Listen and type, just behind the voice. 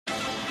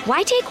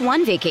Why take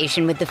one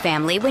vacation with the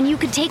family when you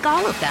could take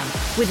all of them?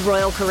 With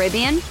Royal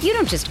Caribbean, you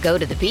don't just go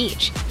to the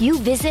beach. You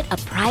visit a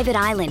private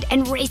island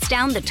and race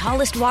down the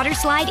tallest water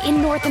slide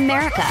in North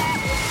America.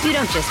 You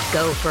don't just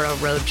go for a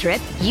road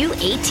trip. You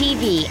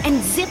ATV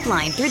and zip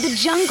line through the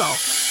jungle.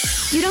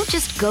 You don't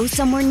just go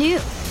somewhere new.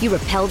 You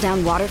rappel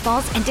down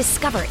waterfalls and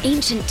discover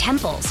ancient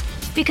temples.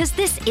 Because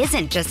this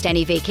isn't just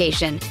any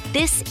vacation.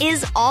 This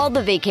is all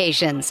the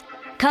vacations.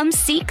 Come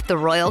seek the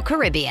Royal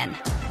Caribbean.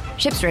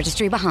 Ships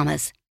Registry,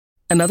 Bahamas.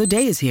 Another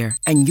day is here,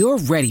 and you're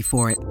ready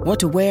for it. What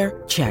to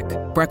wear? Check.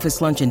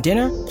 Breakfast, lunch, and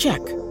dinner? Check.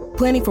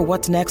 Planning for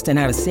what's next and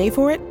how to save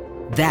for it?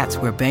 That's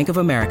where Bank of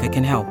America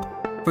can help.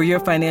 For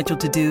your financial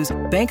to-dos,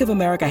 Bank of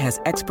America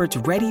has experts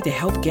ready to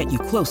help get you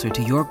closer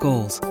to your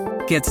goals.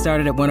 Get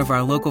started at one of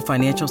our local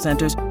financial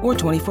centers or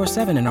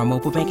 24/7 in our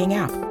mobile banking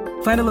app.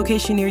 Find a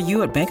location near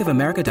you at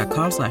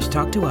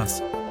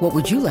bankofamerica.com/talktous. What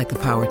would you like the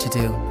power to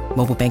do?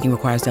 Mobile banking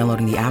requires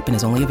downloading the app and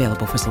is only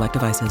available for select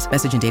devices.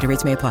 Message and data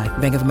rates may apply.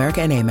 Bank of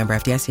America N.A., member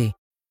FDIC.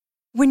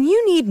 When you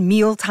need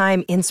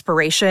mealtime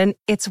inspiration,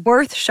 it's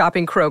worth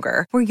shopping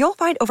Kroger, where you'll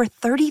find over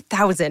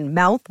 30,000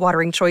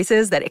 mouth-watering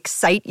choices that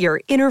excite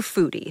your inner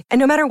foodie. And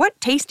no matter what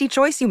tasty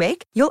choice you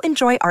make, you'll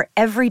enjoy our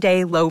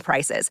everyday low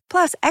prices,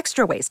 plus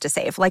extra ways to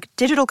save, like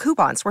digital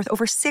coupons worth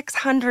over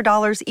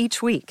 $600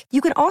 each week. You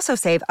can also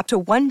save up to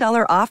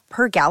 $1 off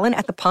per gallon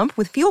at the pump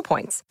with fuel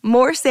points.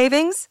 More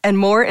savings and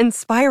more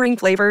inspiring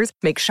flavors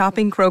make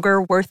shopping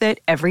Kroger worth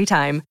it every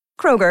time.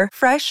 Kroger,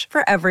 fresh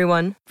for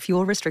everyone.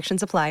 Fuel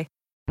restrictions apply.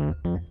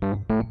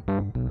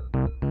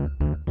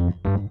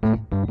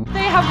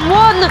 They have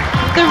won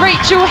the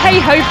Rachel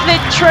Hayhoe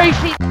Flint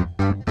Trophy.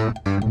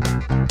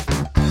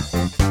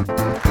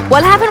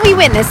 Well, haven't we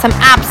witnessed some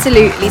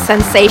absolutely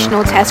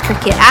sensational Test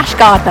cricket? Ash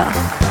Gardner,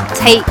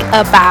 take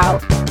a bow.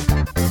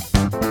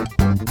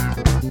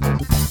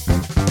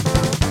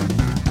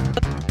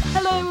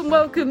 Hello and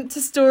welcome to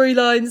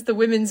Storylines, the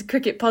women's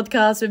cricket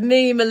podcast with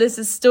me,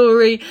 Melissa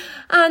Story,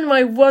 and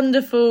my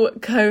wonderful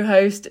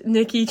co-host,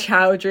 Nikki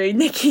Chowdhury.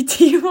 Nikki,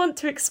 do you want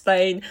to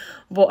explain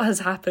what has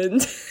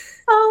happened?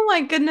 Oh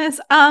my goodness.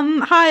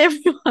 Hi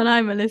everyone,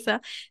 I'm Melissa.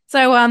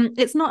 So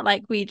it's not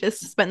like we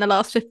just spent the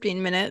last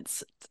 15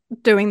 minutes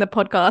doing the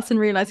podcast and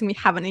realizing we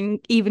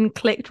haven't even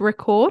clicked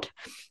record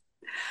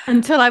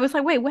until I was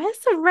like, wait, where's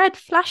the red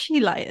flashy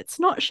light?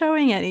 It's not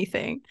showing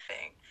anything.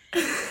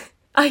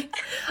 I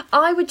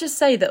would just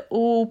say that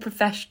all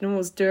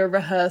professionals do a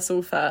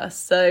rehearsal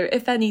first. So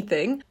if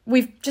anything,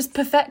 we've just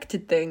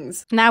perfected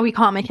things. Now we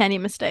can't make any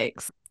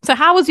mistakes. So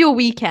how was your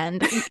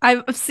weekend?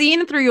 I've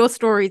seen through your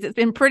stories, it's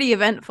been pretty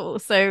eventful.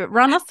 So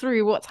run us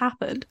through what's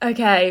happened.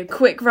 Okay,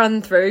 quick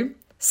run through.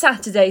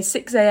 Saturday,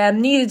 6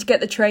 a.m, needed to get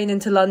the train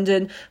into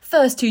London.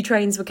 First two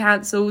trains were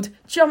cancelled.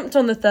 Jumped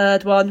on the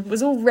third one,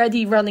 was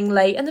already running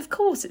late. And of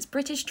course, it's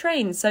British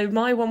trains, so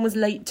my one was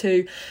late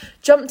too.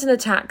 Jumped in a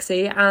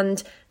taxi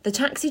and the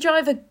taxi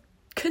driver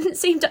couldn't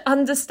seem to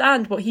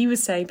understand what he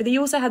was saying, but he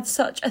also had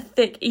such a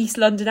thick East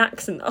London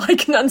accent I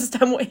couldn't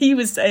understand what he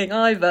was saying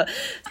either.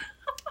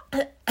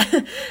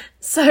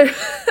 So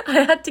I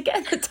had to get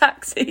in the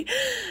taxi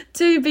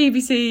to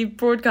BBC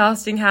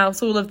Broadcasting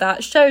House, all of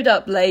that, showed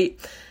up late,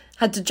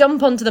 had to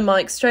jump onto the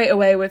mic straight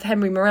away with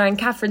Henry Moran,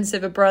 Catherine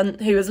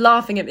Sciver-Brunt, who was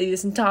laughing at me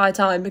this entire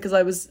time because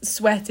I was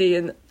sweaty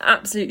and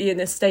absolutely in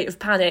a state of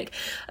panic.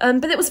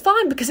 But it was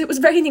fine because it was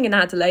raining in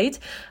Adelaide,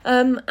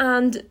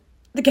 and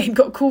the game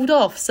got called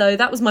off. So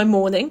that was my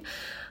morning.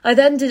 I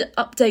then did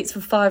updates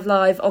for 5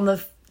 Live on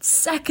the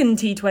second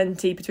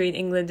T20 between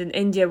England and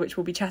India, which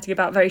we'll be chatting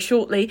about very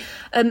shortly.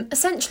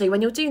 Essentially,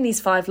 when you're doing these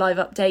 5 Live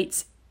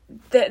updates,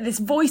 this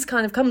voice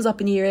kind of comes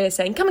up in your ear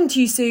saying, coming to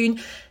you soon,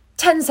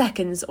 10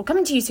 seconds, or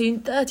coming to you soon,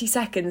 30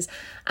 seconds.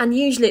 And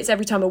usually it's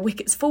every time a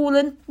wicket's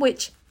fallen,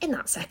 which in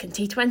that second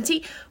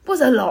T20 was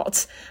a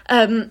lot.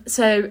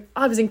 So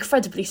I was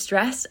incredibly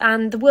stressed.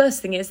 And the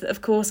worst thing is that,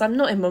 of course, I'm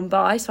not in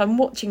Mumbai, so I'm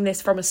watching this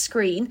from a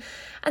screen.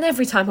 And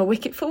every time a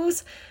wicket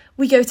falls,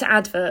 we go to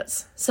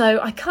adverts. So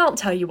I can't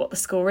tell you what the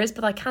score is,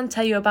 but I can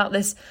tell you about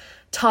this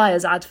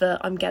tyres advert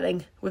I'm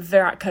getting with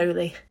Virat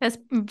Kohli. There's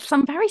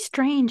some very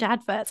strange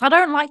adverts. I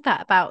don't like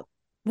that about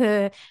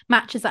the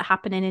matches that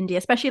happen in India,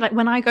 especially like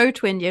when I go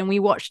to India and we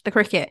watch the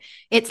cricket,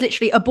 it's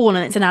literally a ball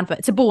and it's an advert.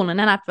 It's a ball and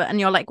an advert. And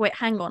you're like, wait,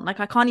 hang on. Like,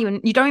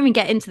 you don't even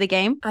get into the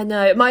game. I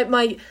know.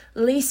 My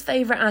least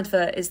favourite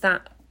advert is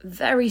that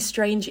very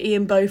strange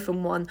Ian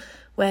Botham one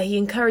where he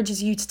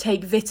encourages you to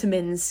take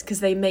vitamins because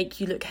they make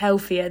you look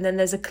healthier. And then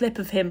there's a clip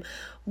of him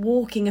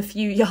walking a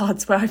few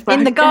yards where I've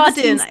in the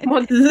garden.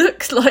 Someone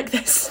looks like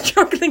they're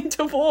struggling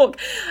to walk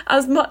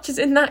as much as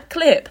in that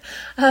clip.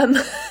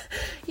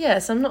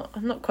 Yes, I'm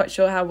not quite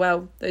sure how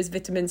well those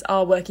vitamins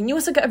are working. You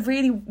also get a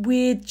really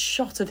weird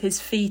shot of his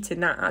feet in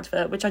that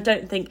advert, which I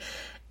don't think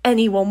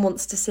anyone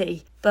wants to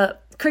see.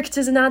 But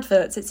cricketers and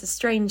adverts, it's a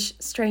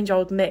strange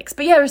old mix.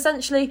 But yeah,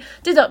 essentially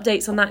did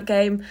updates on that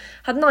game,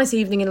 had a nice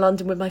evening in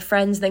London with my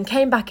friends, then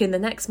came back in the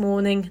next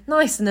morning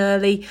nice and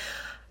early.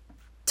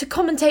 to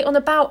commentate on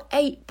about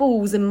 8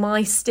 balls in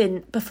my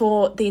stint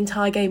before the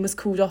entire game was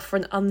called off for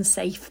an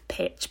unsafe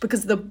pitch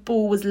because the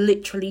ball was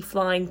literally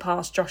flying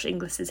past Josh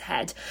Inglis's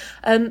head.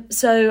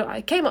 So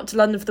I came up to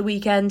London for the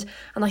weekend,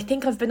 and I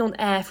think I've been on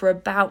air for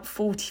about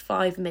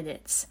 45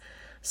 minutes.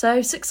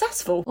 So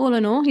successful. All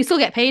in all, you still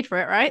get paid for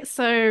it, right?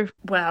 So,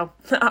 well,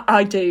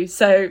 I do.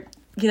 So,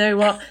 you know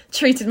what?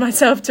 Treated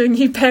myself to a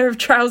new pair of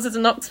trousers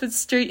on Oxford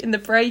Street in the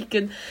break,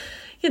 and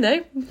you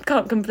know,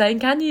 can't complain,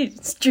 can you?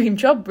 It's a dream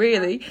job,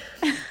 really.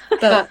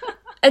 But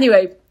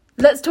anyway,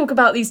 let's talk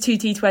about these two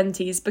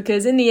T20s,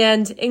 because in the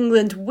end,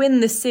 England win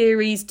the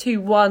series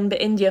 2-1,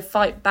 but India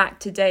fight back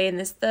today in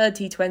this third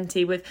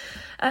T20 with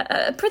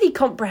a pretty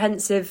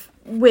comprehensive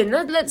win.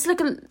 Let's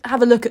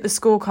have a look at the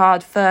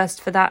scorecard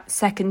first for that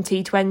second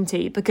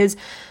T20, because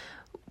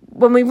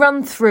when we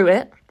run through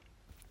it,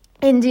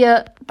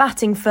 India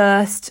batting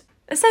first.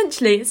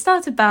 Essentially, it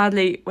started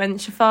badly when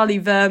Shafali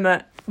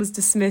Verma was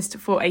dismissed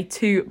for a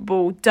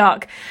 2-ball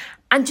duck,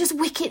 and just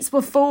wickets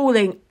were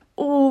falling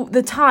all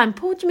the time.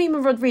 Poor Jemima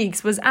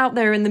Rodriguez was out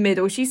there in the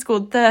middle. She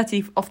scored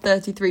 30 off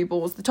 33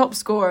 balls, the top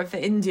scorer for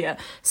India.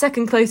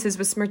 Second closest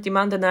was Smriti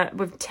Mandana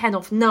with 10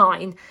 off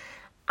 9.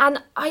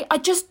 And I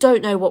just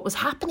don't know what was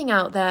happening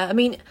out there. I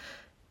mean,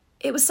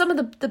 it was some of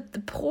the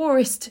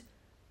poorest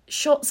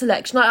shot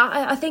selection.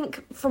 I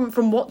think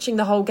from watching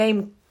the whole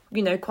game,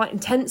 you know, quite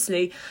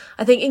intensely,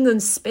 I think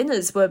England's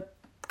spinners were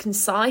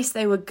concise,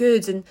 they were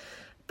good,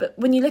 but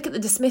when you look at the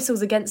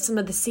dismissals against some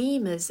of the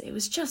seamers, it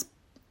was just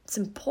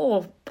some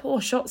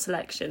poor shot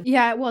selection.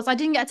 Yeah, it was. I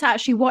didn't get to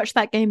actually watch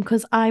that game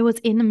because I was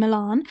in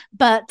Milan,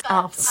 but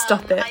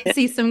stop it. I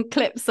see some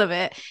clips of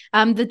it.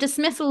 The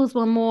dismissals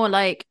were more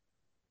like,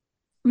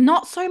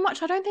 not so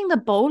much. I don't think the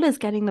bowlers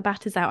getting the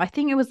batters out. I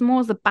think it was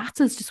more the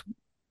batters just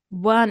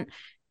weren't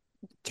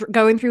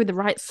going through the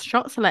right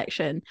shot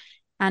selection,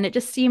 and it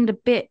just seemed a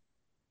bit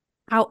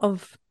out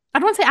of, I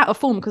don't want to say out of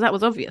form because that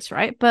was obvious,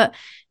 right? But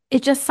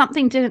it just,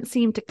 something didn't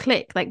seem to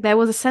click. Like there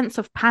was a sense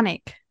of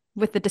panic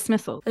with the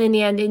dismissal. And in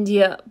the end,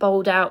 India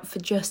bowled out for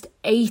just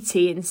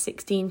 80 in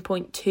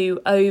 16.2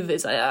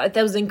 overs.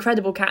 There was an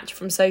incredible catch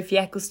from Sophie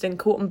Ecclestone,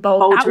 caught and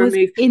bowled that to was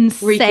remove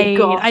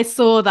insane. I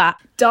saw that.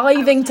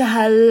 Diving to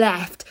her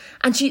left.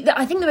 And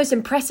I think the most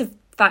impressive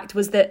fact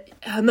was that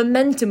her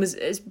momentum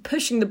was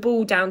pushing the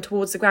ball down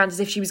towards the ground as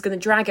if she was going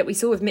to drag it. We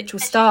saw with Mitchell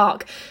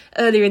Starc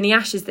earlier in the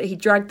Ashes that he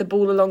dragged the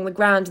ball along the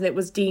ground and it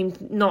was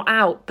deemed not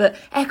out. But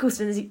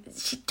Ecclestone,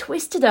 she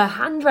twisted her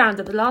hand round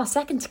at the last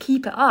second to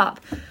keep it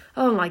up.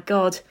 Oh my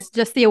God.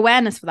 Just the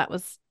awareness for that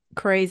was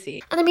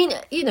crazy. And I mean,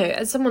 you know,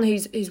 as someone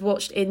who's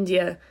watched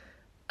India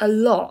a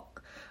lot,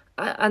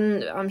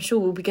 and I'm sure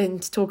we'll be going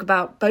to talk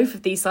about both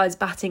of these sides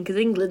batting because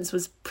England's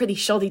was pretty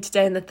shoddy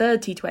today in the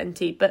third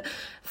T20. But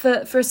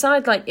for a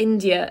side like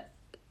India,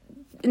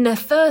 in their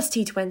first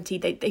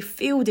T20, they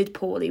fielded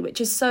poorly,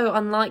 which is so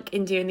unlike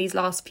India in these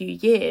last few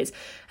years.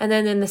 And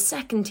then in the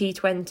second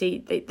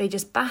T20, they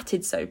just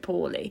batted so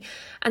poorly.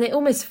 And it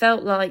almost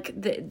felt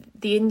like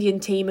the Indian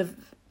team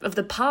of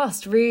the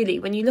past, really.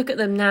 When you look at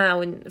them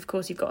now, and of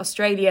course you've got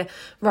Australia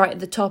right at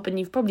the top, and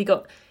you've probably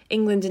got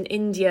England and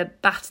India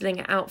battling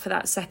it out for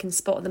that second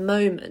spot at the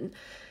moment,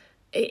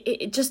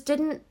 it just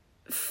didn't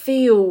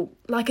feel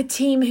like a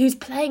team who's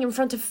playing in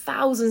front of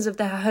thousands of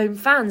their home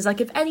fans. Like,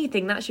 if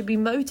anything, that should be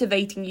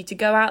motivating you to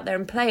go out there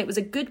and play. It was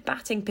a good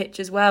batting pitch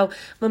as well.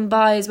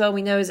 Mumbai as well,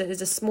 we know, is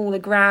a smaller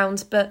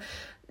ground, but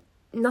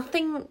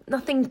nothing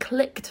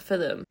clicked for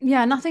them.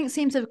 Yeah, nothing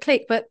seemed to have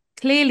clicked, but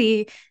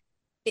clearly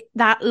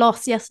that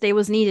loss yesterday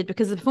was needed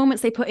because the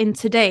performance they put in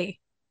today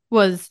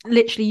was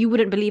literally, you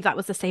wouldn't believe that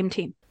was the same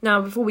team. Now,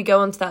 before we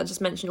go on to that, I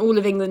just mentioned all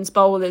of England's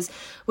bowlers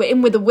were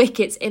in with the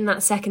wickets in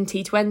that second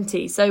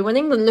T20. So when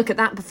England look at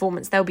that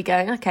performance, they'll be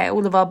going, okay,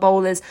 all of our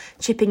bowlers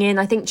chipping in.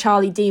 I think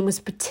Charlie Dean was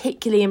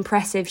particularly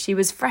impressive. She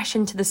was fresh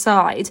into the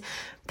side,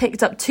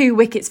 picked up 2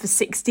 wickets for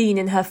 16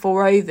 in her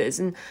 4 overs,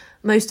 and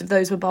most of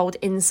those were bowled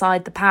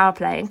inside the power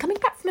play. And coming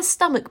back from a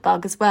stomach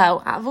bug as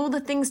well, out of all the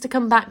things to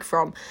come back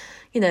from,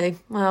 you know,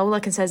 well, all I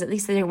can say is at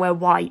least they don't wear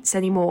whites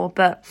anymore,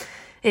 but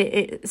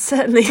it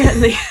certainly.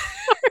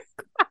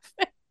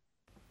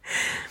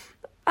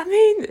 I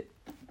mean,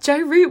 Joe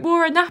Root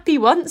wore a nappy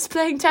once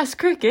playing Test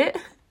cricket.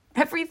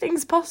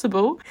 Everything's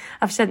possible.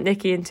 I've sent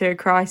Nikki into a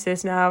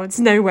crisis now. It's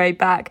no way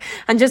back.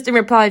 And just in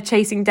reply of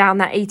chasing down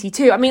that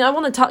 82, I mean, I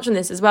want to touch on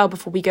this as well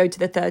before we go to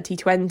the third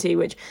T20,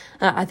 which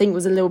I think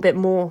was a little bit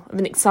more of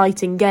an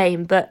exciting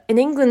game. But in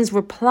England's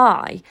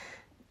reply,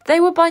 they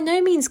were by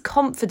no means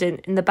confident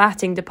in the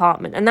batting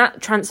department, and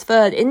that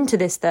transferred into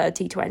this third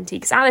T20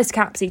 because Alice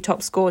Capsey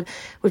top scored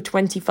with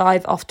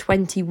 25 off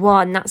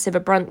 21. Nat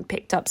Siva-Brunt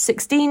picked up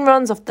 16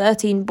 runs off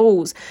 13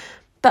 balls.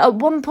 But at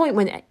one point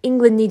when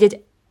England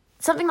needed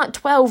something like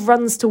 12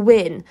 runs to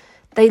win,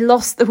 they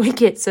lost the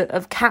wickets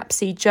of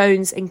Capsey,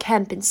 Jones and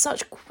Kemp in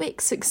such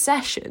quick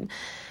succession.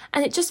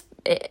 And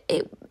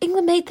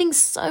England made things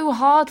so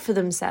hard for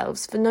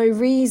themselves for no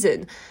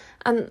reason.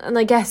 And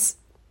I guess,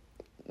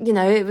 you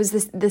know, it was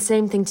the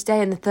same thing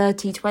today in the third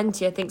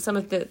T20. I think some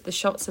of the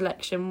shot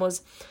selection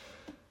was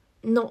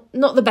not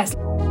the best.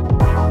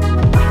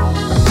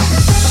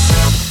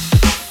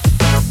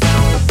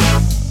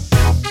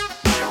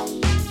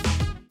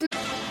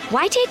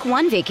 Why take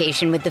one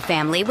vacation with the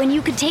family when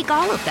you could take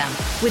all of them?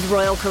 With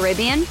Royal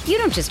Caribbean, you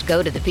don't just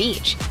go to the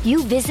beach.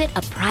 You visit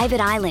a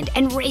private island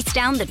and race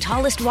down the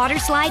tallest water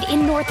slide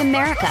in North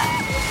America.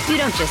 You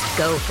don't just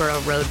go for a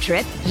road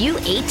trip. You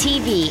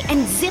ATV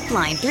and zip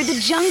line through the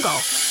jungle.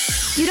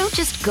 You don't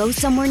just go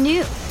somewhere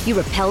new. You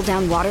rappel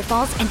down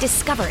waterfalls and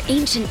discover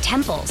ancient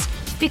temples.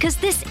 Because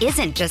this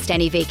isn't just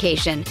any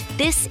vacation.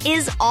 This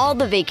is all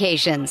the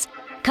vacations.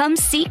 Come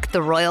seek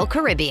the Royal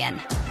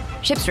Caribbean.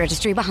 Ships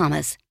Registry,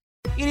 Bahamas.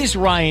 It is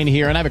Ryan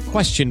here, and I have a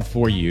question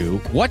for you.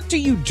 What do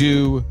you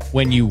do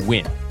when you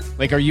win?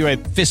 Like, are you a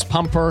fist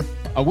pumper,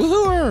 a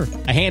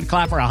woohooer, a hand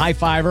clapper, a high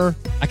fiver?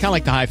 I kind of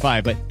like the high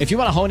five, but if you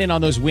want to hone in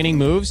on those winning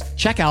moves,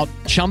 check out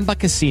Chumba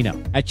Casino.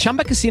 At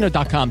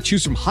ChumbaCasino.com,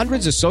 choose from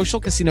hundreds of social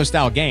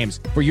casino-style games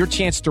for your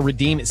chance to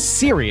redeem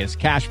serious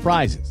cash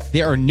prizes.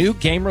 There are new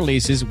game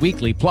releases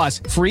weekly, plus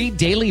free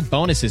daily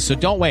bonuses, so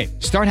don't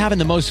wait. Start having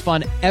the most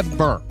fun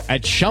ever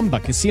at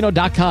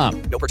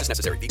ChumbaCasino.com. No purchase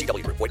necessary.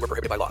 VGW Group. Void where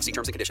prohibited by law. See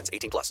terms and conditions.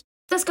 18+.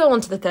 Let's go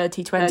on to the third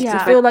T20.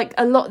 Yeah. I feel like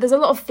there's a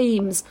lot of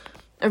themes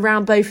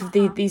around both of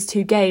these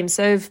two games.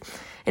 So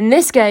in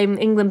this game,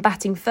 England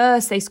batting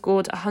first, they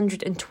scored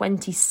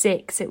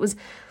 126. It was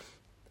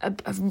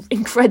an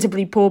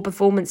incredibly poor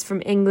performance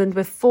from England,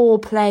 with 4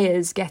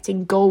 players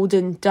getting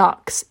golden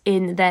ducks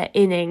in their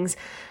innings.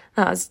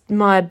 That was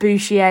Maya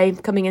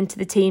Bouchier coming into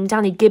the team,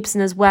 Danny Gibson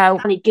as well.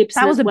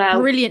 That was a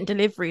brilliant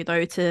delivery,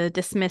 though, to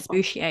dismiss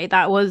Bouchier.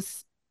 That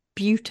was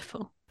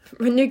beautiful.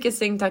 Renuka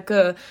Singh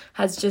Thakur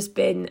has just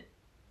been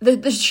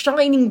the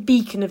shining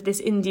beacon of this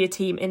India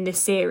team in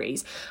this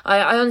series.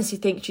 I honestly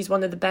think she's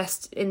one of the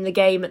best in the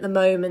game at the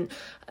moment.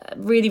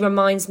 Really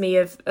reminds me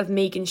of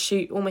Megan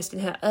Shute almost in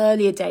her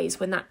earlier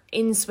days, when that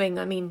in-swing,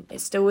 I mean,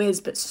 it still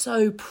is, but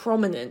so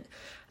prominent.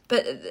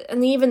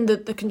 And even the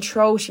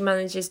control she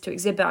manages to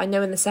exhibit. I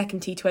know in the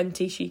second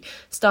T20 she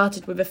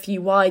started with a few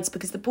wides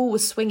because the ball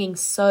was swinging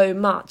so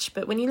much.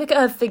 But when you look at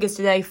her figures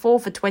today, 4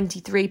 for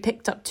 23,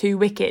 picked up 2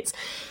 wickets.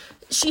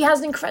 She has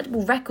an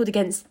incredible record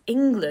against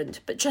England,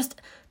 but just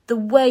the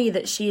way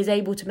that she is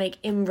able to make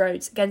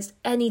inroads against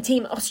any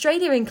team,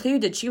 Australia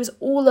included. She was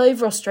all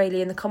over Australia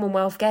in the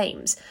Commonwealth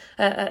Games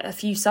a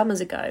few summers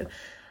ago.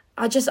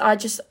 I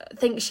just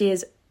think she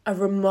is a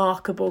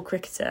remarkable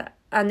cricketer.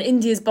 And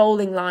India's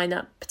bowling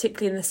lineup,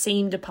 particularly in the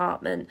seam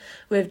department,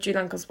 with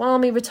Julan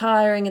Goswami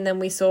retiring, and then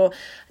we saw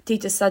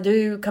Tita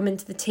Sadhu come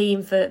into the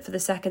team for the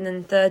second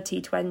and third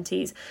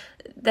T20s.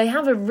 They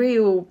have a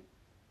real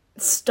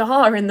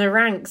star in the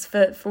ranks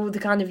for all the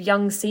kind of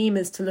young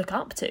seamers to look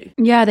up to.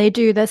 Yeah, they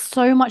do. There's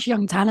so much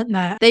young talent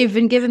there. They've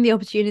been given the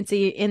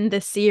opportunity in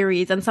this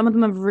series, and some of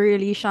them have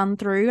really shone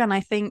through. And I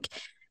think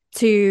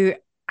to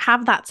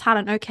have that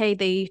talent, okay,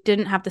 they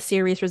didn't have the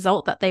series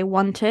result that they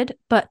wanted,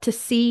 but to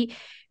see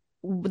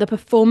the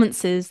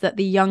performances that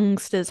the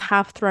youngsters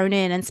have thrown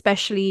in, and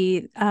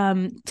especially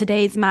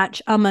today's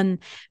match, Aman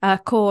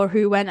Kaur,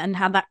 who went and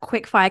had that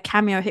quick fire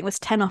cameo. I think it was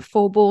 10 off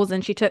 4 balls,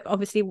 and she took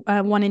obviously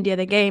won India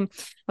the game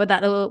with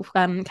that little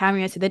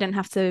cameo, so they didn't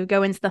have to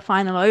go into the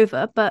final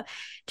over. But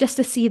just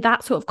to see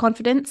that sort of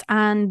confidence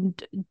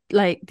and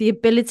like the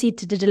ability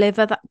to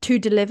deliver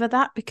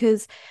that,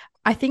 because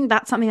I think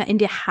that's something that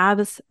India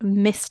has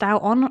missed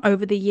out on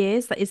over the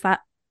years. That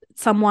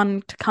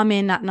someone to come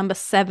in at number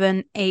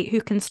 7, 8 who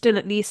can still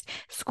at least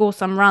score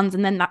some runs,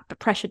 and then that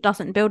pressure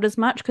doesn't build as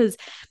much. Because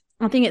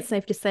I think it's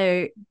safe to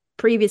say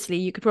previously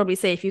you could probably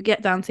say if you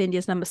get down to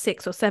India's number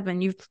 6 or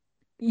 7,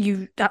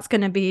 that's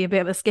going to be a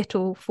bit of a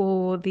skittle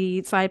for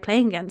the side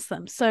playing against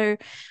them. So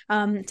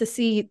to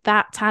see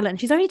that talent,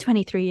 she's only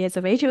 23 years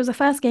of age. It was the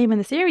first game in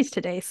the series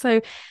today.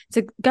 So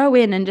to go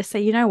in and just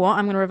say, you know what,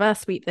 I'm going to reverse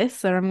sweep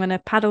this, or I'm going to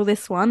paddle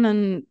this one,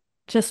 and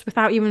just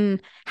without even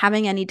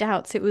having any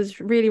doubts, it was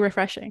really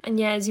refreshing. And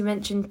yeah, as you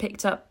mentioned,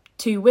 picked up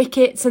 2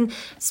 wickets. And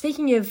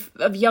speaking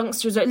of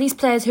youngsters, or at least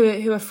players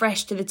who are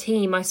fresh to the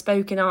team, I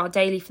spoke in our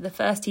daily for the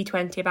first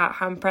T20 about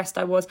how impressed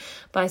I was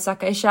by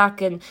Saka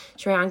Ishak and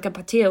Shreyanka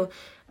Patil.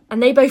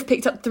 And they both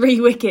picked up 3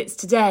 wickets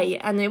today,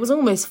 and it was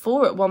almost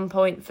 4 at one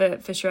point for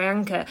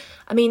Shreyanka.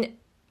 I mean,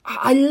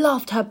 I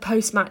loved her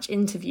post-match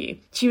interview.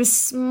 She was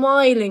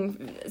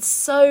smiling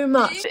so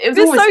much. It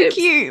was so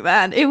cute,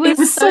 man. It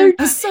was so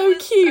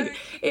cute.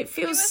 It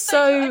feels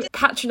so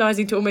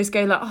patronising to almost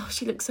go like, oh,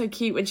 she looks so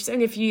cute when she's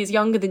only a few years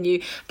younger than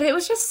you. But it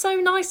was just so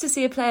nice to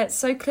see a player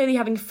so clearly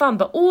having fun.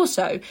 But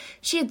also,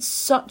 she had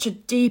such a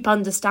deep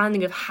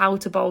understanding of how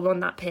to bowl on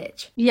that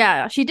pitch.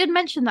 Yeah, she did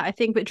mention that, I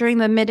think, but during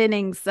the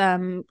mid-innings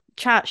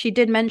chat, she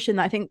did mention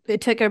that I think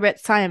it took her a bit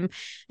of time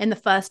in the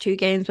first 2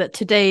 games, but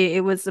today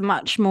it was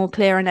much more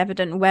clear and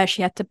evident where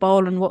she had to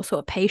bowl and what sort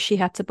of pace she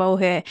had to bowl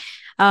here.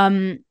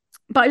 But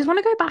I just want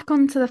to go back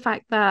onto the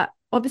fact that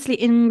obviously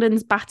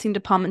England's batting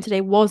department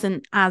today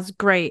wasn't as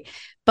great,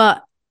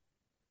 but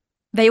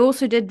they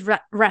also did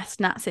rest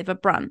Natsiva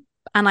Brunt.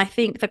 And I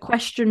think the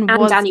question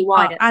was Danny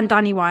Wyatt.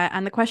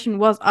 And the question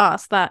was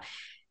asked that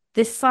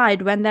this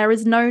side, when there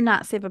is no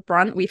Natsiva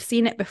Brunt, we've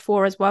seen it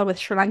before as well with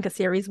Sri Lanka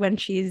series when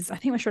she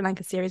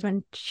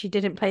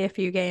didn't play a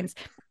few games,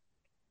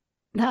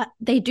 that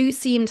they do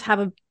seem to have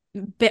a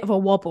bit of a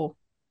wobble.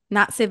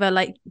 Natsiva,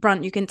 like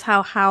Brunt, you can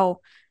tell how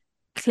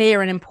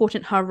clear and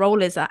important her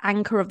role is at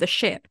anchor of the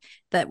ship,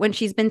 that when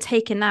she's been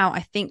taken out, I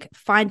think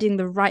finding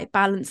the right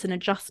balance and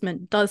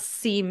adjustment does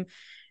seem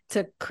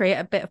to create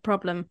a bit of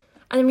problem.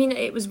 And I mean,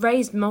 it was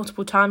raised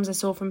multiple times, I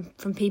saw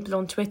from people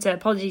on Twitter.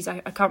 Apologies, I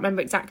can't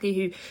remember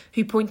exactly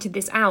who pointed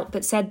this out,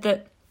 but said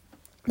that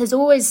there's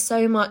always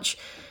so much,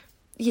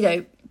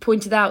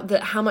 pointed out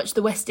that how much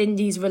the West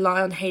Indies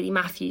rely on Hayley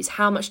Matthews,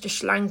 how much does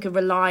Sri Lanka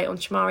rely on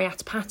Shamari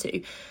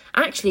Atapattu.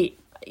 Actually,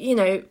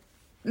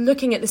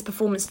 looking at this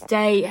performance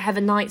today,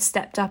 Heather Knight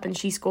stepped up and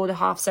she scored a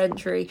half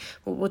century.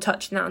 We'll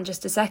touch on that in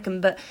just a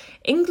second. But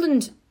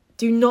England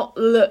do not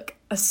look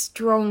a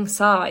strong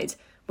side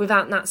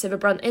without Natsiva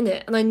Brunt in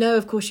it. And I know,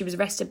 of course, she was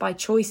rested by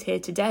choice here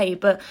today,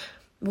 but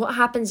what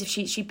happens if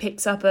she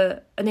picks up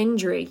an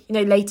injury,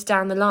 later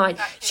down the line?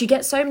 She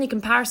gets so many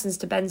comparisons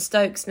to Ben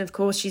Stokes, and of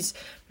course she's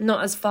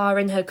not as far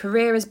in her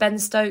career as Ben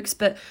Stokes,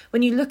 but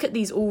when you look at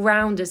these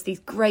all-rounders, these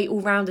great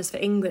all-rounders for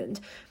England,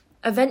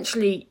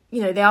 eventually,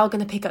 they are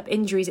going to pick up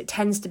injuries. It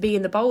tends to be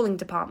in the bowling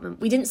department.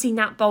 We didn't see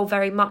Nat bowl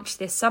very much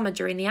this summer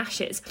during the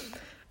Ashes.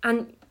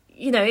 And,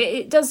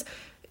 it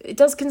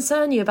does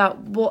concern you about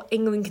what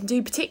England can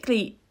do,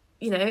 particularly,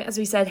 as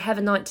we said,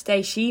 Heather Knight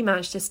today, she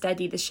managed to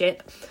steady the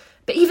ship.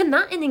 But even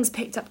that innings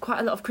picked up quite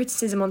a lot of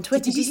criticism on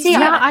Twitter. Did you see?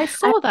 Yeah, I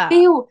saw that. I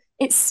feel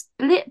it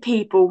split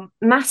people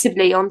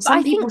massively on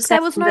some people. I think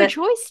there was no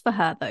choice for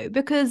her, though,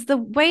 because the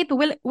way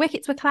the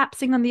wickets were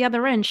collapsing on the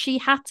other end, she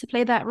had to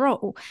play that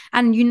role.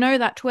 And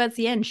that towards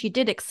the end, she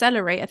did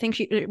accelerate. I think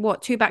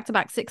two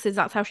back-to-back sixes,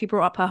 that's how she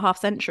brought up her half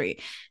century.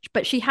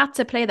 But she had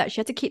to play that. She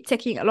had to keep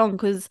ticking it along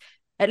because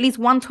at least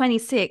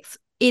 126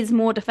 is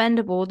more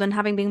defendable than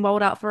having been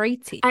bowled out for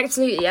 80.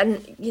 Absolutely. And,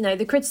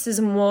 the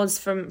criticism was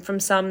from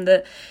some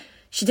that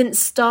she didn't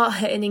start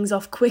her innings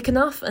off quick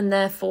enough, and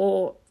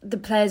therefore the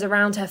players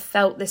around her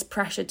felt this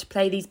pressure to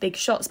play these big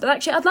shots. But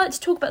actually, I'd like to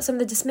talk about some of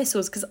the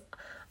dismissals, because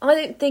I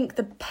don't think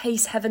the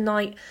pace Heather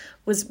Knight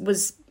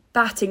was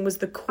batting was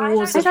the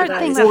cause of those. I don't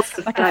think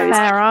that's like a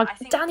fair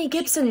argument. Danny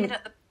Gibson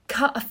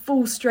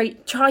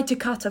tried to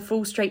cut a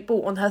full straight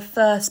ball on her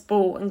first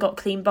ball and got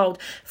clean bowled.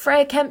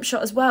 Freya Kemp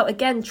shot as well,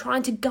 again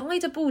trying to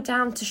guide a ball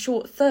down to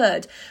short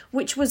third,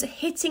 which was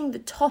hitting the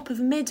top of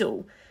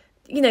middle.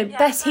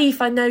 Bess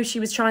Heath, I know she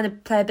was trying to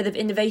play a bit of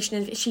innovation,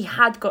 and if she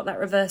had got that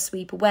reverse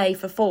sweep away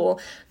for 4,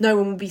 no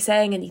one would be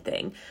saying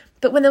anything.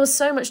 But when there was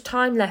so much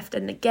time left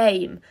in the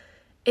game,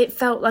 it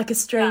felt like a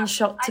strange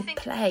shot to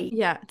play.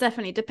 Yeah,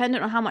 definitely.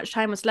 Dependent on how much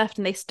time was left,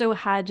 and they still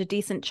had a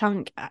decent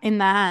chunk in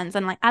their hands.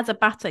 And as a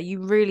batter, you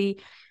really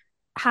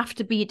have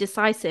to be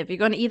decisive. You're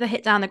going to either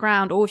hit down the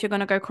ground or if you're going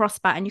to go cross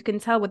bat. And you can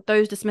tell with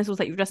those dismissals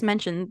that you've just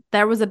mentioned,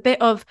 there was a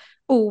bit of,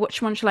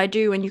 which one shall I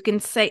do? And you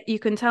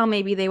can tell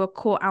maybe they were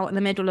caught out in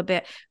the middle a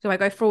bit. Do I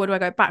go forward? Do I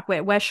go back?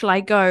 Where shall I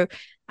go?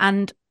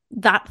 And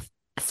that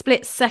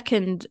split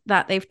second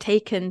that they've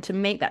taken to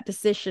make that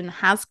decision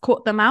has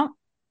caught them out.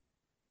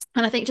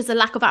 And I think just a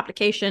lack of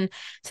application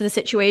to the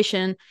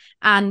situation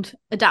and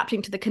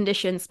adapting to the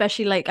conditions,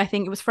 especially I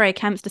think it was Freya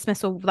Kemp's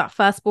dismissal, that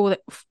first ball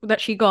that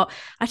she got.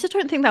 I just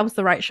don't think that was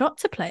the right shot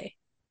to play.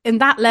 In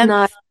that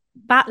length,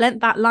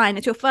 that line,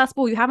 it's your first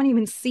ball. You haven't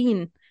even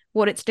seen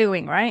what it's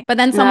doing, right? But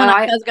then someone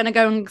is going to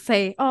go and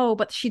say,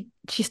 but she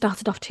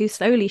started off too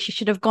slowly. She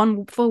should have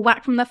gone full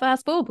whack from the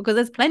first ball, because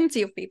there's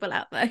plenty of people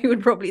out there who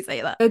would probably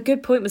say that. A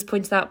good point was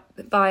pointed out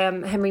by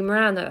Henry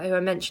Moran, who I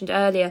mentioned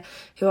earlier,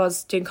 who I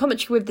was doing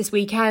commentary with this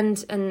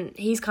weekend, and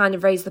he's kind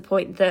of raised the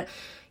point that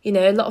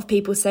a lot of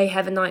people say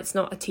Heather Knight's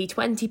not a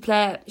T20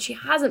 player. She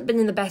hasn't been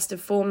in the best of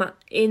format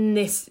in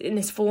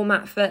this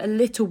format for a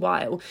little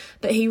while,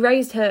 but he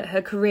raised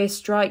her career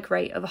strike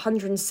rate of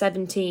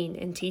 117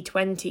 in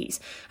T20s.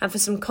 And for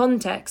some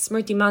context,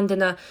 Smriti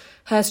Mandana,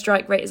 her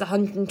strike rate is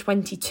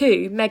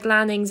 122. Meg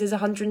Lanning's is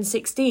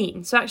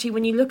 116. So actually,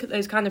 when you look at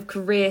those kind of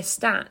career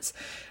stats,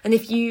 and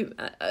if you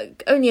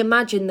only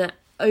imagine that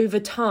over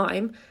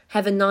time,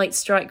 Heather Knight's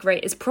strike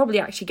rate is probably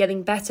actually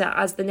getting better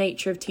as the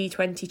nature of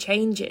T20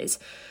 changes.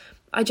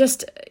 I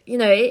just, it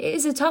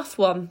is a tough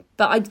one,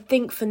 but I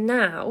think for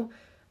now,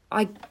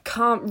 I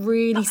can't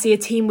really see a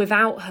team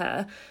without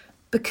her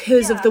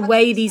because of the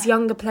way these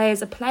younger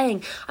players are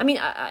playing. I mean,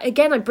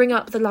 again, I bring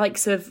up the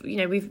likes of,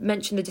 we've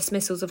mentioned the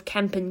dismissals of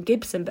Kemp and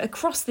Gibson, but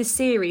across this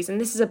series,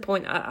 and this is a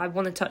point I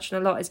want to touch on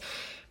a lot,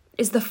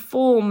 is the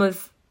form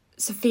of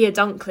Sophia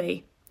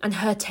Dunkley and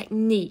her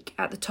technique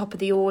at the top of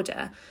the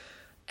order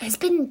has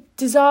been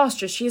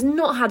disastrous. She has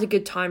not had a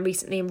good time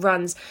recently in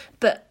runs,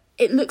 but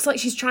it looks like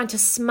she's trying to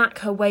smack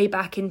her way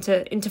back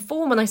into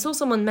form. And I saw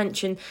someone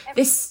mention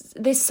this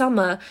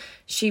summer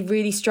she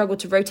really struggled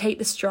to rotate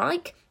the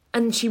strike,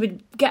 and she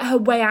would get her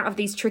way out of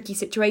these tricky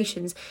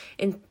situations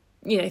in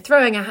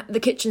throwing the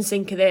kitchen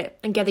sink at it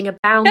and getting a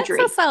boundary.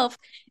 Gets herself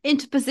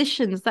into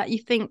positions that you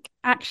think,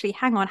 actually,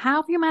 hang on,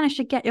 how have you managed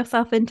to get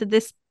yourself into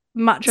this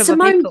much of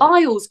Simone a pickle?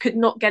 Biles could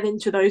not get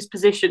into those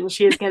positions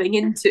she is getting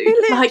into.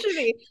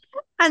 Literally.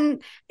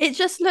 And it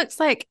just looks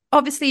like,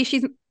 obviously,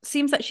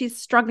 seems that she's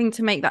struggling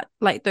to make that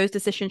those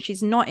decisions.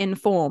 She's not in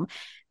form,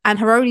 and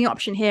her only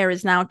option here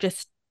is now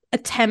just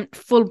attempt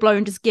full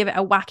blown, just give it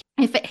a whack.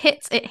 If it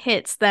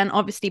hits, then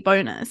obviously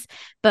bonus.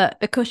 But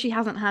because she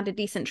hasn't had a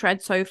decent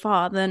tread so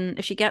far, then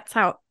if she gets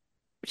out,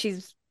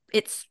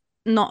 it's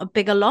not a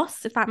bigger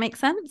loss, if that makes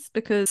sense,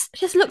 because it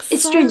just looks so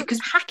strange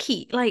because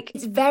hacky. Like,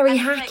 it's very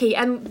hacky,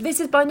 and this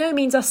is by no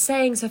means us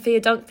saying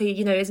Sophia Dunkley,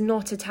 is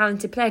not a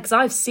talented player, because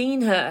I've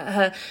seen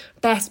her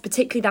best,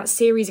 particularly that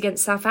series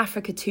against South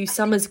Africa 2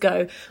 summers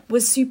ago,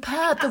 was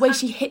superb. The way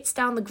she hits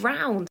down the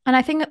ground. And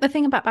I think that the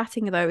thing about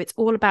batting, though, it's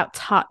all about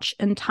touch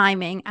and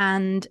timing,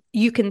 and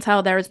you can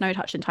tell there is no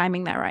touch and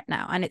timing there right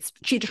now, and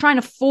she's trying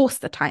to force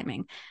the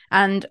timing,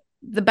 and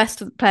the best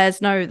of the players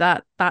know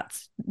that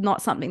that's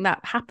not something that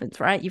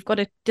happens, right? You've got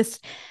to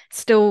just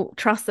still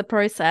trust the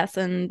process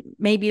and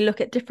maybe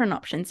look at different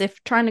options.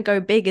 If trying to go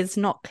big is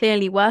not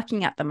clearly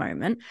working at the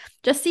moment,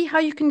 just see how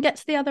you can get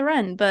to the other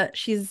end. But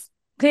she's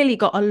clearly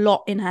got a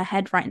lot in her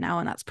head right now,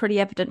 and that's pretty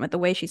evident with the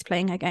way she's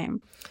playing her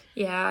game.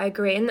 Yeah, I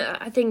agree. And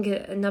I think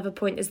another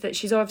point is that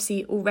she's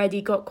obviously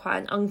already got quite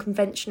an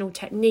unconventional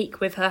technique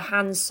with her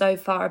hands so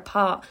far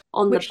apart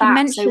on the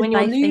back. So when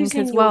you're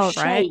losing as well, your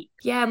shape, right?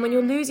 Yeah, and when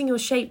you're losing your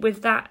shape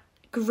with that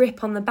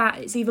grip on the bat,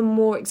 it's even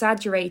more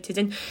exaggerated.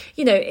 And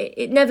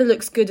it never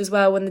looks good as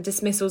well when the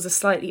dismissals are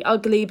slightly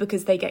ugly,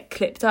 because they get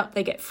clipped up,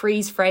 they get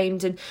freeze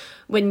framed, and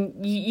when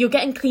you're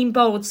getting clean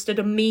bowled stood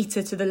a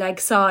metre to the leg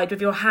side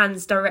with your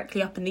hands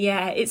directly up in the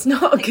air, it's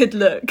not a good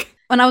look.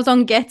 When I was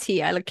on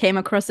Getty, I came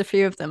across a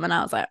few of them, and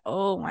I was like,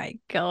 "Oh my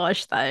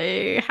gosh!" Though,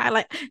 literally,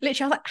 I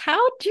was like,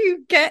 "How do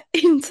you get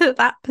into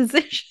that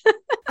position?"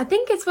 I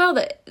think as well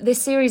that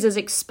this series is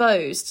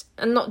exposed,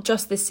 and not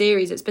just this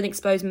series; it's been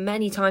exposed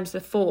many times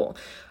before.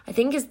 I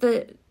think is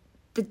the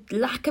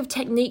lack of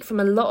technique from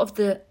a lot of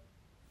the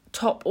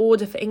top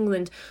order for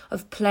England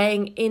of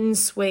playing in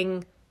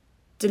swing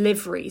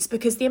deliveries,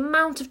 because the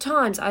amount of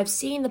times I've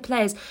seen the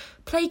players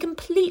play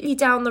completely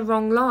down the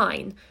wrong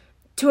line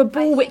to a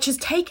ball which has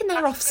taken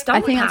their off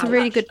stump. I think that's a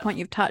really good point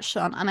you've touched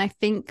on, and I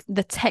think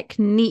the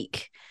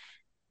technique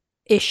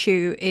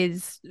issue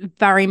is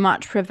very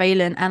much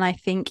prevalent, and I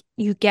think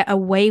you get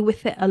away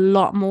with it a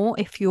lot more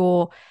if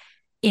you're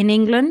in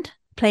England,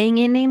 playing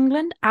in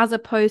England, as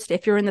opposed to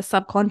if you're in the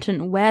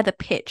subcontinent where the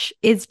pitch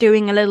is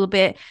doing a little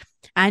bit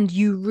and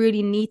you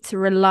really need to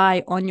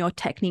rely on your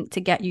technique to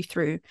get you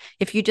through.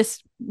 If you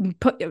just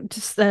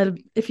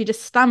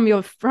stam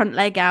your front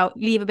leg out,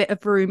 leave a bit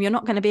of room, you're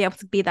not going to be able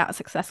to be that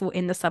successful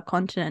in the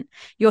subcontinent.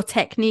 Your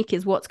technique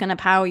is what's going to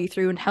power you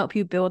through and help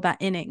you build that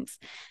innings.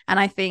 And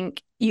I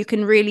think you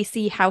can really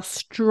see how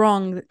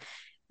strong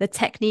the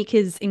technique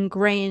is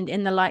ingrained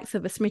in the likes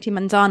of a Smriti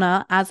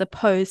Mandhana, as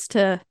opposed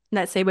to,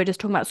 let's say we're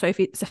just talking about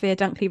Sophia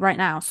Dunkley right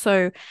now.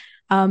 So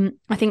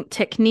I think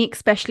technique,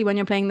 especially when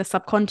you're playing the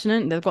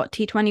subcontinent, they've got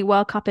T20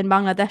 World Cup in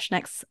Bangladesh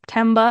next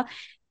September.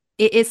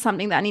 It is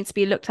something that needs to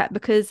be looked at,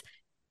 because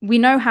we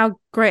know how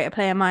great a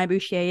player Maya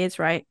Bouchier is,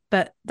 right?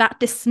 But that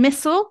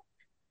dismissal,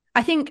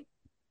 I think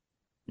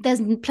there's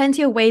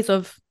plenty of ways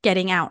of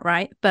getting out,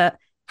 right? But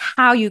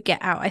how you get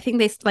out, I think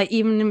they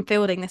even in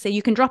fielding, they say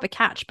you can drop a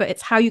catch, but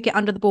it's how you get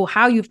under the ball,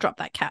 how you've dropped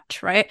that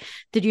catch, right?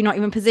 Did you not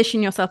even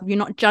position yourself? Have you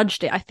not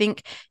judged it? I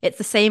think it's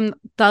the same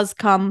does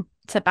come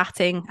to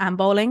batting and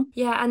bowling.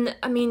 Yeah, and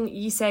I mean,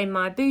 you say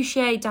Maya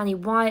Bouchier, Danny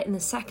Wyatt in the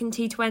second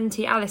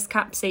T20, Alice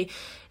Capsey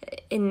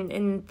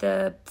in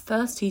the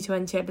first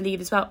T20, I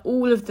believe, as well.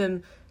 All of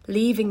them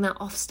leaving that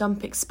off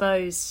stump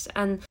exposed,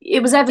 and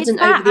it was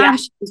evident over the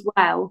Ashes as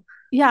well.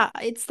 Yeah,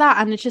 it's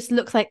that, and it just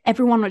looks like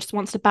everyone just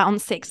wants to bat on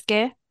sixth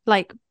gear.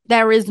 Like,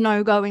 there is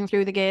no going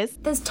through the gears.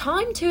 There's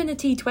time to in a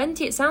T20.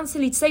 It sounds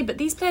silly to say, but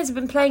these players have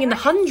been playing in the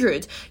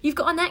 100. You've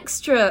got an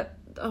extra...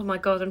 Oh my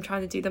God, I'm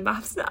trying to do the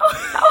maths now.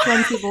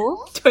 20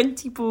 balls?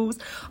 20 balls.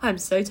 I'm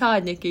so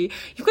tired, Nikki.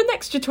 You've got an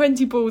extra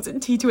 20 balls in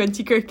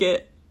T20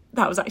 cricket.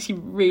 That was actually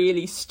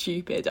really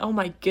stupid. Oh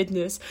my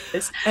goodness.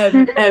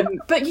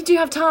 But you do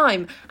have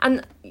time.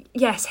 And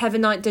yes, Heather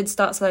Knight did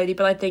start slowly,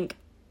 but I think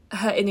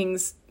her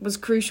innings was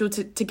crucial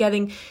to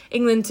getting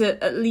England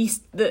to at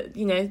least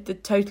the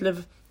total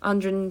of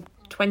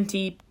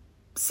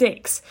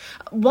 126.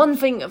 One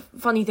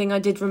funny thing I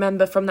did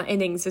remember from that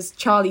innings is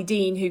Charlie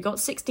Dean, who got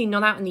 16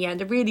 not out in the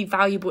end, a really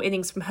valuable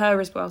innings from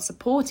her as well,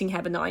 supporting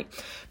Heather Knight.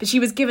 But she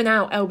was given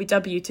out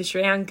LBW to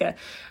Sri Lanka,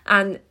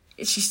 and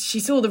she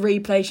saw the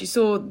replay, she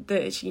saw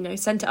that, she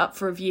sent it up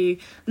for review,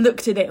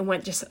 looked at it and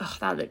went, just, oh,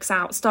 that looks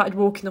out, started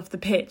walking off the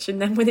pitch. And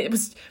then when it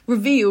was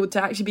revealed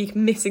to actually be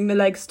missing the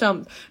leg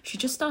stump, she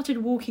just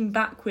started walking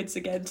backwards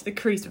again to the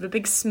crease with a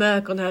big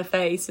smirk on her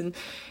face. And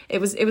it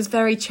was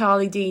very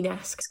Charlie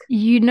Dean-esque.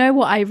 You know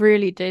what I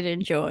really did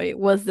enjoy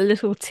was the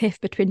little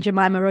tiff between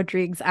Jemima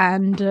Rodrigues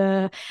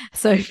and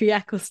Sophie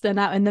Eccleston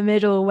out in the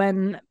middle,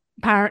 when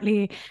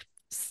apparently,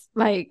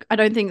 I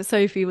don't think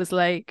Sophie was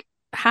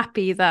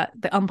happy that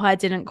the umpire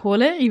didn't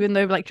call it, even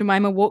though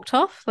Jemima walked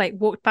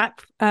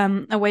back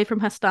away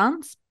from her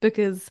stance,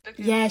 because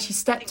she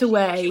stepped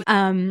away.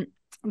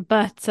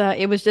 But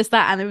it was just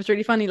that, and it was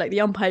really funny.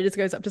 The umpire just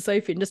goes up to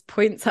Sophie and just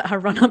points at her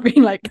run up,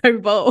 being like, "Go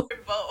bowl."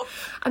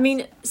 I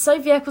mean,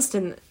 Sophie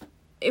Eccleston,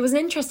 it was an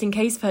interesting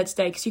case for her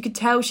today, because you could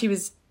tell she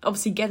was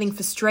obviously getting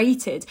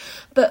frustrated.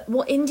 But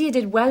what India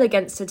did well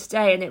against her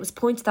today, and it was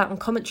pointed out on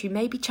commentary,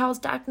 maybe Charles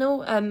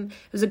Dagnall,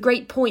 it was a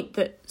great point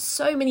that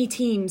so many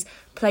teams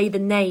play the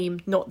name,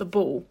 not the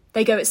ball.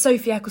 They go, it's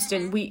Sophie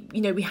Ecclestone,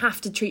 we have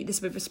to treat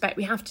this with respect,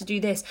 we have to do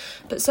this.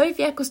 But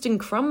Sophie Ecclestone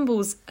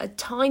crumbles a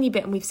tiny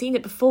bit, and we've seen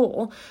it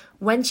before,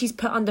 when she's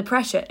put under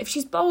pressure. If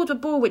she's bowled a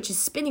ball which is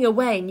spinning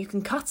away and you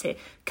can cut it.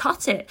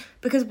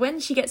 Because when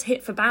she gets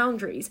hit for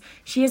boundaries,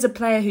 she is a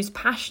player who's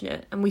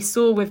passionate, and we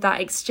saw with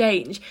that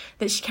exchange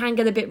that she can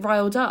get a bit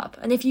riled up.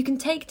 And if you can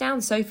take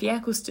down Sophie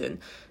Ecclestone,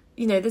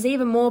 there's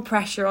even more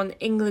pressure on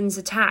England's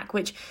attack,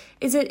 which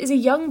is a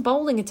young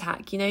bowling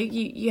attack.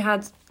 You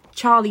had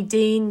Charlie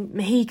Dean,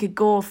 Mahika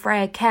Gore,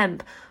 Freya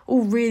Kemp,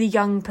 all really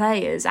young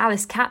players.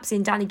 Alice Capsey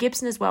and Danny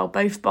Gibson as well,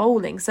 both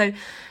bowling. So,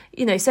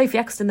 Sophie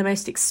Ecclestone, the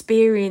most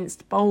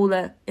experienced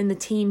bowler in the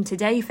team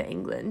today for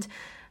England.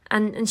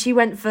 And she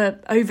went for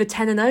over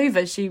 10 and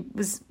over. She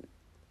was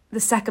the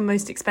second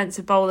most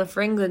expensive bowler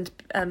for England,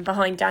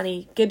 behind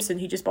Danny Gibson,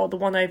 who just bowled the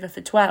 1 over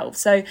for 12.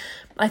 So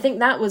I think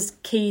that was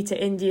key to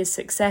India's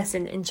success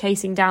in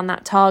chasing down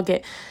that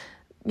target,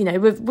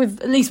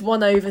 with at least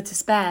 1 over to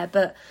spare.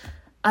 But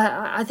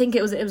I think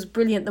it was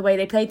brilliant the way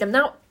they played them.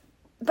 Now,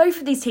 both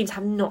of these teams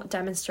have not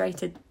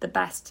demonstrated the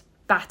best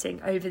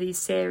batting over these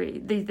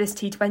series, this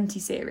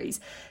T20 series.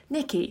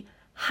 Nikki,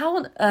 how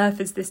on earth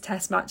is this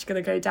test match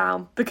going to go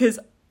down? Because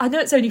I know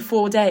it's only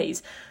 4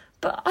 days,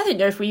 but I don't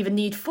know if we even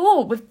need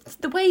 4.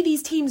 With the way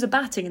these teams are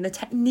batting and the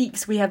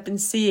techniques we have been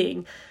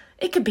seeing,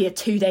 it could be a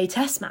 2-day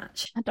test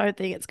match. I don't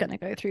think it's going to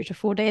go through to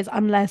 4 days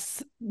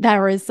unless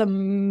there is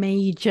some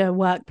major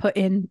work put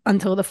in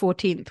until the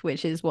 14th,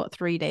 which is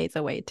 3 days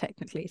away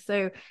technically.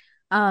 So,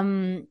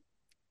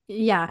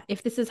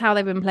 if this is how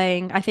they've been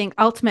playing, I think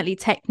ultimately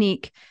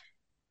technique,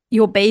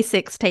 your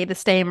basics stay the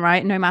same,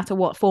 right? No matter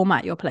what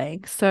format you're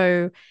playing.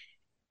 So,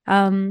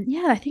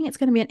 I think it's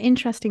going to be an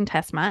interesting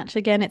test match.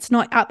 Again, it's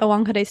not at the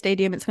Wankhede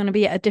Stadium. It's going to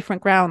be at a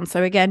different ground.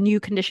 So again, new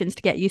conditions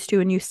to get used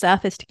to, a new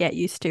surface to get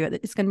used to.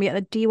 It's going to be at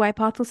the D.Y.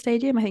 Patil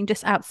Stadium, I think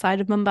just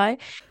outside of Mumbai.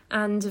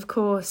 And of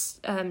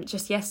course,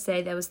 just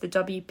yesterday, there was the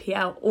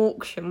WPL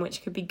auction,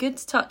 which could be good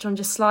to touch on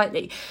just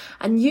slightly.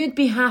 And you'd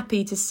be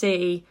happy to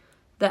see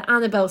that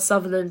Annabelle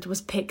Sutherland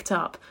was picked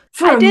up.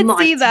 I did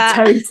see that.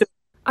 Total.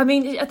 I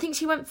mean, I think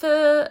she went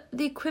for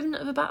the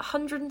equivalent of about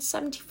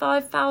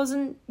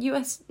 175,000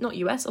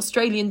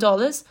 Australian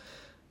dollars.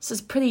 So it's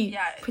pretty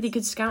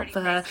good scout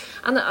for her.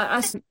 And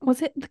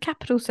was it the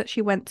Capitals that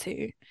she went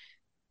to?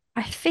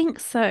 I think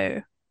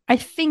so. I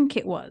think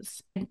it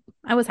was.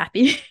 I was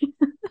happy.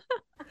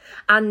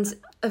 And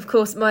of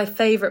course, my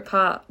favourite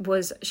part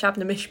was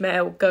Shabnam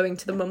Ismail going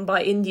to the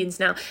Mumbai Indians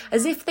now,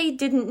 as if they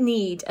didn't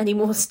need any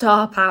more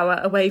star power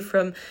away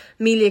from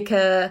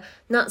Milica,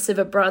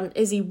 Natsiva Brunt,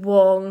 Izzy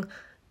Wong.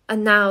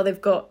 And now they've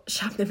got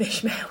Shabnam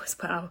Ismail as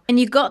well. And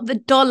you got the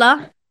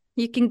dollar.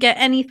 You can get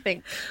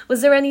anything.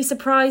 Was there any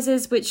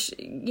surprises which,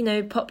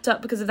 popped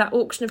up because of that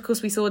auction? Of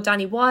course, we saw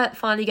Danny Wyatt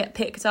finally get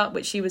picked up,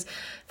 which she was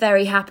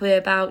very happy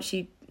about.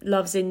 She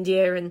loves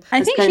India, and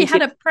I think she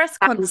had a press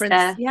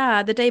conference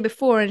the day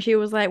before, and she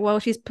was like, well,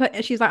 she's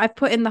like, I've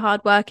put in the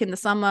hard work in the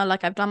summer,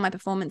 like I've done my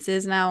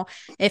performances. Now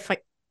if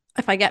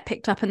I get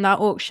picked up in that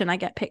auction, I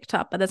get picked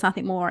up, but there's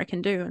nothing more I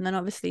can do. And then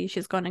obviously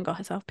she's gone and got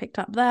herself picked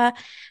up there.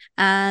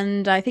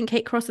 And I think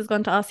Kate Cross has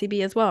gone to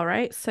RCB as well,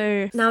 right?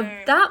 So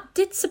that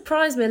did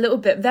surprise me a little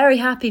bit. Very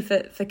happy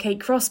for Kate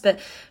Cross, but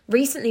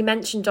recently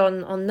mentioned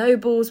on No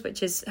Balls,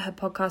 which is her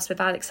podcast with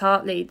Alex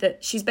Hartley,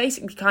 that she's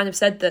basically kind of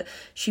said that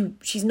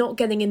she's not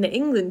getting in the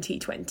England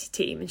T20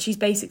 team, and she's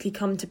basically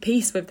come to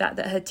peace with that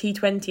her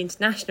T20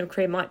 international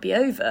career might be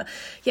over.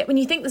 Yet when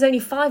you think there's only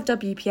 5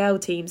 WPL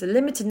teams, a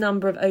limited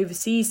number of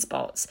overseas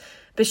spots,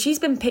 but she's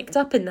been picked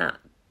up in that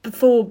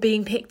before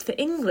being picked for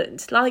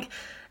England. Like,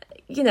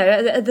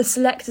 are the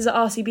selectors at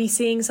RCB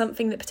seeing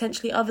something that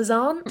potentially others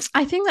aren't?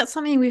 I think that's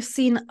something we've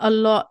seen a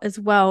lot as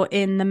well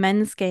in the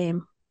men's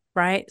game,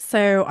 right?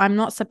 So I'm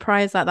not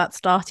surprised that that's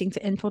starting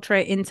to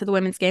infiltrate into the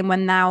women's game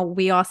when now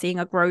we are seeing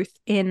a growth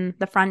in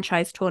the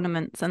franchise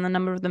tournaments and the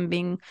number of them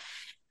being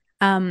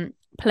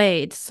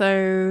played.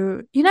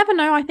 So you never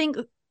know. I think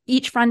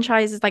each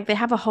franchise is like, they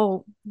have a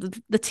whole,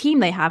 the team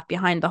they have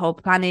behind the whole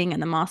planning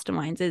and the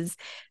masterminds is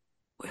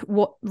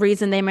what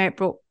reason they may have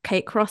brought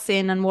Kate Cross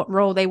in and what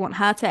role they want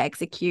her to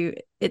execute.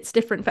 It's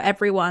different for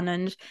everyone,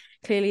 and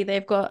clearly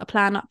they've got a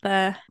plan up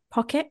their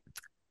pocket.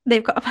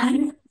 They've got a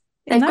plan.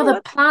 They've got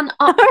a plan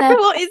up there.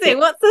 What is it?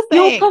 What's the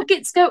saying? Your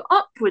pockets go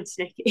upwards,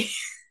 Nikki.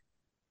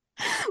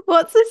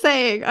 What's the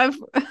saying?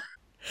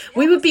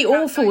 We would be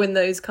awful in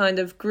those kind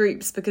of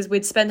groups because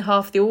we'd spend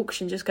half the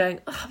auction just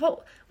going,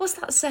 what's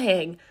that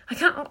saying? I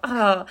can't.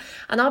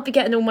 And I'd be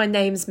getting all my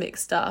names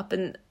mixed up,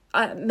 and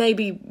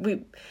maybe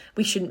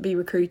we shouldn't be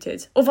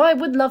recruited. Although I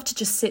would love to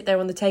just sit there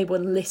on the table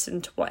and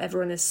listen to what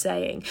everyone is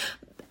saying,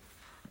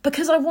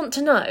 because I want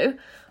to know,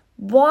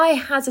 why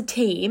has a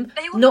team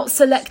not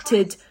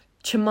selected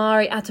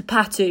Chamari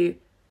Atapatu?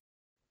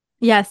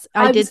 Yes,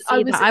 I did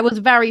see that. I was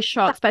very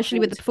shocked, especially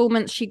with the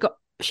performance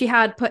she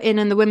had put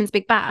in the Women's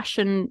Big Bash,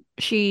 and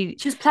she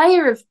was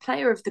player of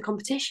the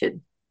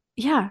competition.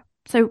 Yeah.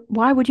 So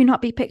why would you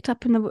not be picked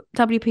up in the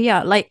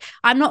WPL? Like,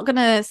 I'm not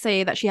gonna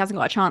say that she hasn't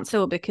got a chance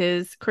still,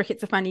 because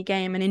cricket's a funny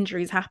game and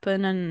injuries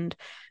happen, and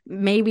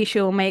maybe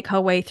she'll make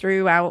her way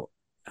through out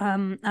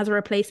as a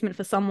replacement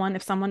for someone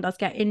if someone does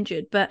get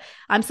injured. But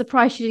I'm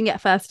surprised she didn't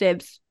get first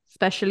dibs,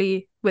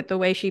 especially with the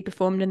way she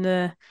performed in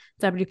the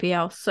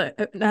WPL. So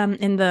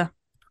in the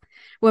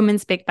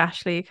Women's Big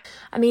Bash League.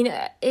 I mean,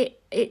 it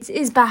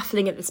is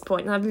baffling at this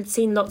point, and I've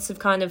seen lots of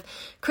kind of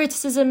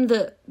criticism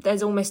that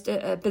there's almost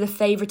a bit of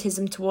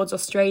favouritism towards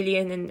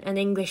Australian and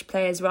English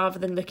players rather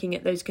than looking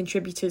at those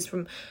contributors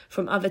from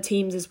other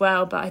teams as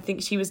well. But I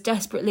think she was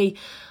desperately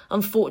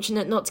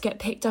unfortunate not to get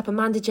picked up.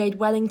 Amanda Jade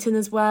Wellington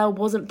as well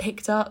wasn't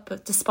picked up,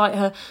 but despite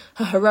her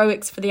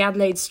heroics for the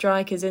Adelaide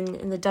Strikers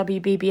in the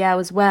WBBL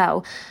as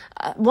well.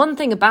 One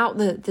thing about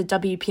the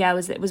WPL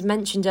is that it was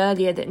mentioned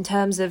earlier that in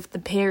terms of the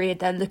period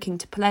they're looking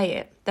to play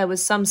it, there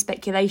was some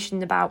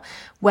speculation about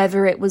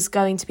whether it was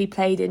going to be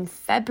played in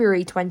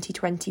February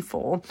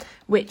 2024,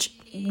 which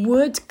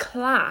would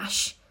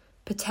clash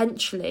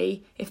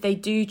potentially, if they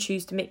do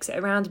choose to mix it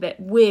around a bit,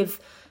 with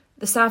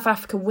the South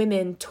African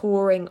women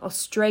touring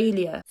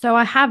Australia. So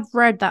I have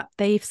read that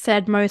they've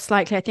said most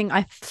likely. I think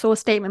I saw a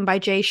statement by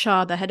Jay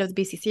Shah, the head of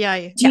the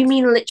BCCI. Do you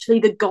mean literally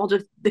the god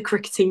of the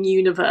cricketing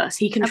universe?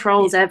 He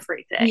controls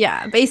everything.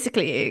 Yeah,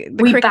 basically.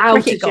 We bow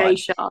to Jay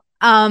Shah.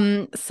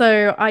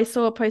 So I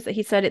saw a post that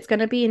he said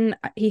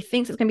he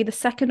thinks it's going to be the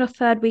 2nd or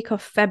 3rd week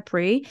of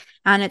February,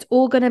 and it's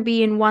all going to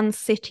be in one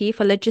city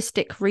for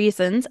logistic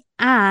reasons,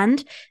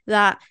 and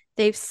that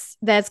there's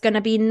going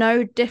to be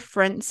no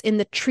difference in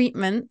the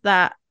treatment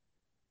that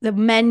the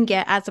men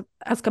get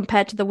as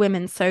compared to the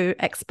women, so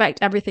expect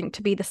everything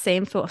to be the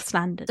same sort of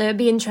standard. So it'd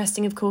be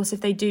interesting, of course,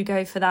 if they do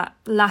go for that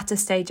latter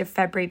stage of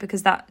February,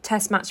 because that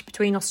test match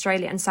between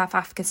Australia and South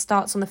Africa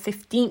starts on the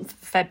 15th of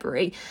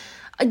February.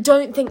 I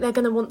don't think they're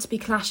going to want to be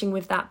clashing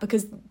with that,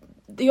 because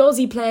the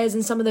Aussie players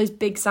and some of those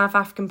big South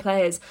African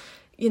players,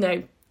 you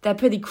know, they're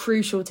pretty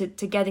crucial to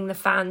getting the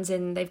fans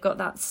in. They've got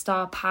that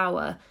star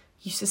power.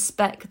 You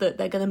suspect that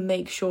they're going to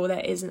make sure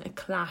there isn't a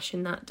clash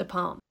in that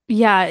department.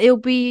 Yeah, it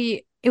would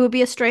be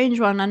a strange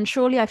one, and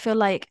surely I feel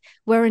like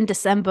we're in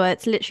December.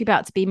 It's literally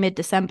about to be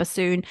mid-December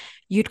soon.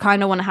 You'd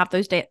kind of want to have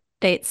those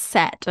dates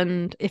set,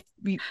 and if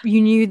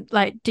you knew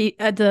like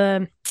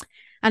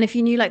if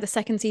you knew like the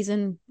second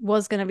season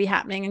was going to be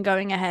happening and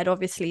going ahead,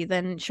 obviously,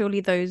 then surely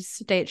those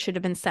dates should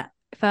have been set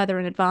further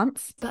in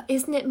advance. But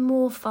isn't it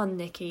more fun,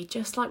 Nikki,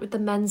 just like with the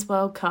Men's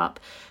World Cup,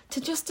 to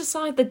just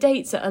decide the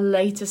dates at a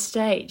later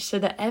stage so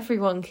that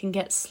everyone can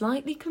get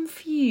slightly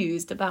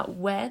confused about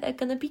where they're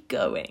going to be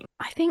going?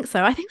 I think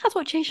so. I think that's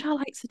what Jay Shah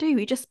likes to do.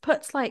 He just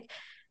puts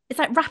it's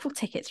like raffle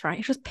tickets, right?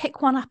 You just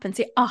pick one up and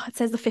say, it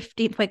says the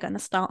 15th, we're going to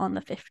start on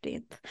the 15th.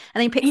 And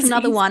then he picks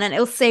another one and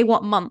it'll say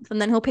what month.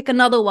 And then he'll pick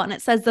another one,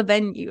 it says the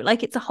venue.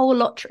 Like, it's a whole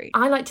lottery.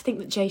 I like to think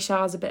that Jay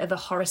Shah's a bit of a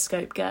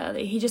horoscope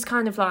girly. He just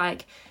kind of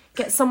like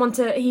gets someone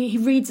to, he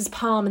reads his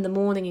palm in the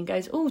morning and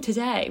goes, oh,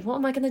 today, what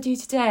am I going to do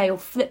today? Or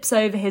flips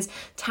over his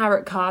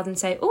tarot card and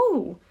say,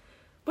 oh,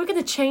 we're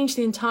going to change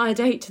the entire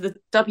date to the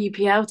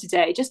WPL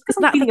today. Just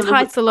because that's the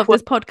title of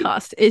this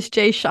podcast, is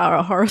Jay Shah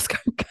a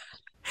horoscope girl?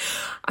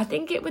 I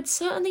think it would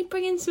certainly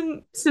bring in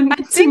some I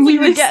think we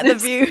would get the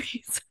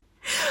views.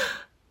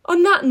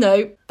 On that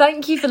note,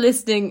 thank you for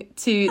listening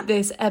to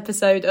this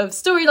episode of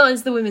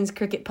Storylines, the Women's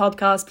Cricket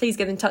Podcast. Please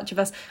get in touch with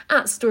us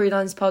at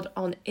StorylinesPod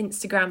on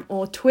Instagram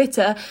or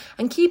Twitter,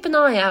 and keep an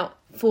eye out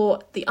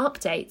for the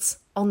updates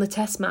on the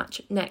test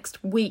match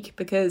next week,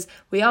 because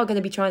we are going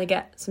to be trying to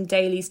get some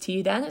dailies to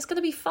you then. It's going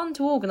to be fun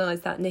to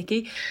organise that,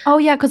 Nikki. Oh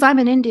yeah, because I'm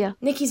in India.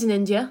 Nikki's in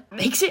India.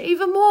 Makes it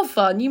even more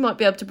fun. You might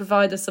be able to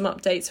provide us some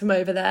updates from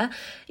over there.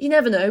 You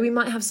never know, we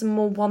might have some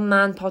more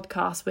one-man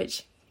podcasts,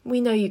 which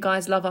we know you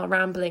guys love our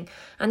rambling,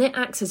 and it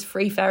acts as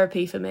free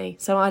therapy for me,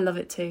 so I love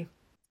it too.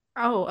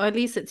 Oh, at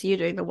least it's you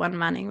doing the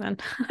one-manning then.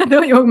 I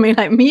thought you were going to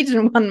be like me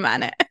doing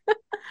one-man it.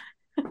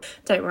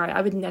 Don't worry,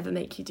 I would never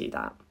make you do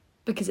that,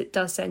 because it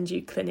does send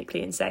you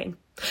clinically insane.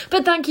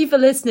 But thank you for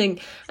listening,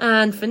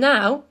 and for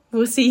now,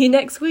 we'll see you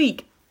next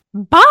week.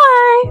 Bye!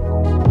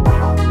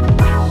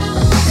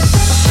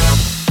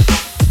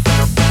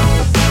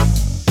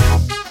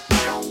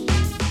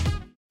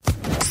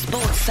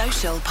 Sports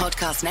Social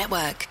Podcast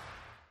Network.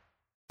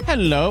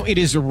 Hello, it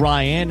is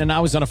Ryan, and I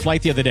was on a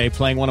flight the other day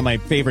playing one of my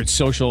favorite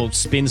social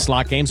spin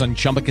slot games on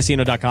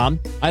ChumbaCasino.com.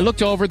 I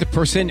looked over at the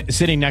person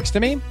sitting next to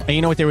me, and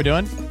you know what they were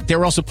doing? They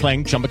were also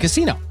playing Chumba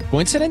Casino.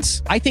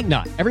 Coincidence? I think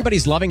not.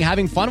 Everybody's loving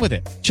having fun with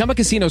it. Chumba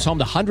Casino is home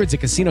to hundreds of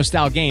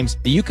casino-style games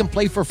that you can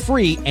play for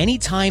free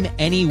anytime,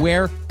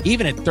 anywhere,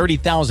 even at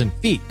 30,000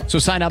 feet. So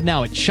sign up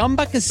now at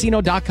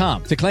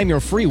ChumbaCasino.com to claim your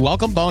free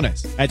welcome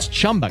bonus. That's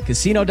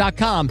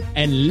ChumbaCasino.com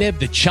and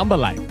live the Chumba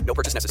life. No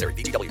purchase necessary.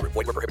 VGW. Void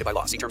where prohibited by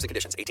law. See terms and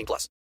conditions. 18+.